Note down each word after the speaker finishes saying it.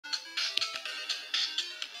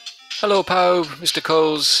Hello Pau, Mr.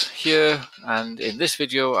 Coles here, and in this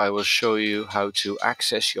video I will show you how to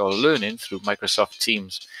access your learning through Microsoft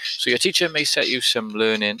Teams. So your teacher may set you some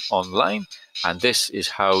learning online, and this is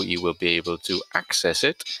how you will be able to access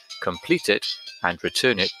it, complete it, and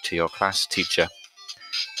return it to your class teacher.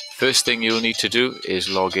 First thing you'll need to do is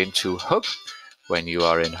log into Hub. When you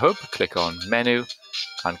are in Hub, click on Menu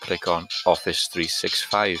and click on Office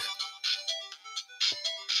 365.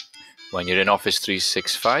 When you're in Office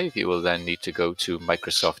 365, you will then need to go to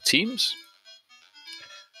Microsoft Teams.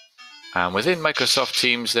 And within Microsoft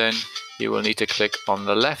Teams, then you will need to click on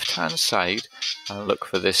the left-hand side and look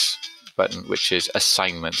for this button, which is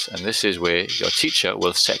Assignments. And this is where your teacher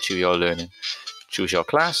will set you your learning. Choose your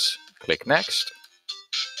class, click Next.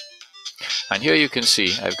 And here you can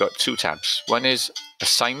see I've got two tabs. One is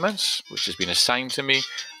Assignments, which has been assigned to me,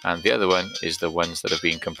 and the other one is the ones that have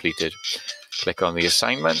been completed. Click on the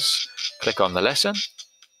assignments, click on the lesson,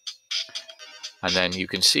 and then you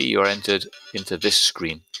can see you're entered into this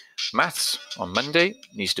screen. Maths on Monday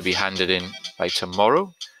needs to be handed in by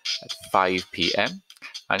tomorrow at 5 p.m.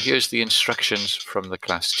 And here's the instructions from the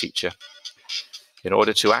class teacher. In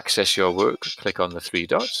order to access your work, click on the three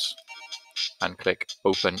dots and click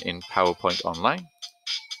Open in PowerPoint Online.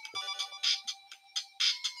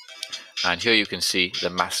 And here you can see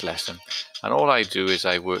the maths lesson. And all I do is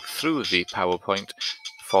I work through the PowerPoint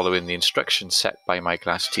following the instructions set by my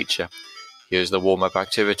class teacher. Here's the warm-up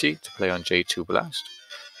activity to play on J2 Blast.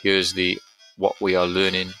 Here's the what we are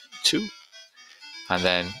learning to. And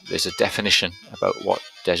then there's a definition about what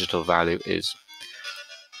digital value is.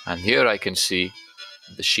 And here I can see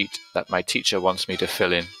the sheet that my teacher wants me to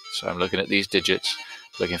fill in. So I'm looking at these digits,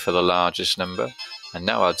 looking for the largest number. And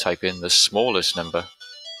now I'll type in the smallest number.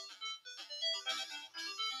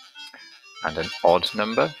 And an odd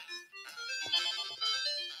number.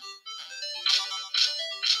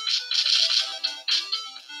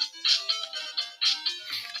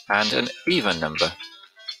 And an even number.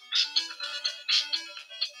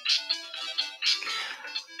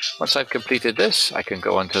 Once I've completed this, I can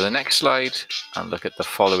go on to the next slide and look at the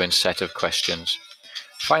following set of questions.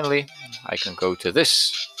 Finally, I can go to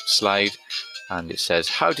this slide and it says,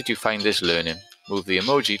 how did you find this learning? Move the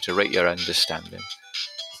emoji to rate your understanding.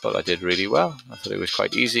 I thought I did really well. I thought it was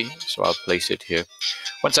quite easy, so I'll place it here.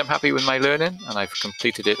 Once I'm happy with my learning and I've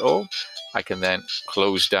completed it all, I can then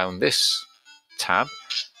close down this tab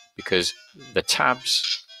because the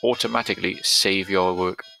tabs automatically save your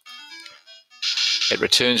work. It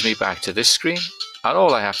returns me back to this screen, and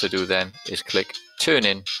all I have to do then is click Turn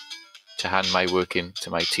In to hand my work in to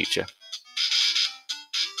my teacher.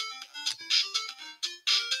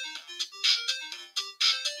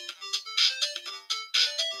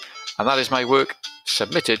 And that is my work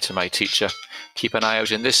submitted to my teacher. Keep an eye out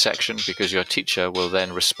in this section because your teacher will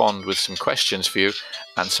then respond with some questions for you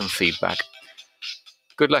and some feedback.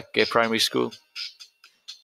 Good luck at primary school.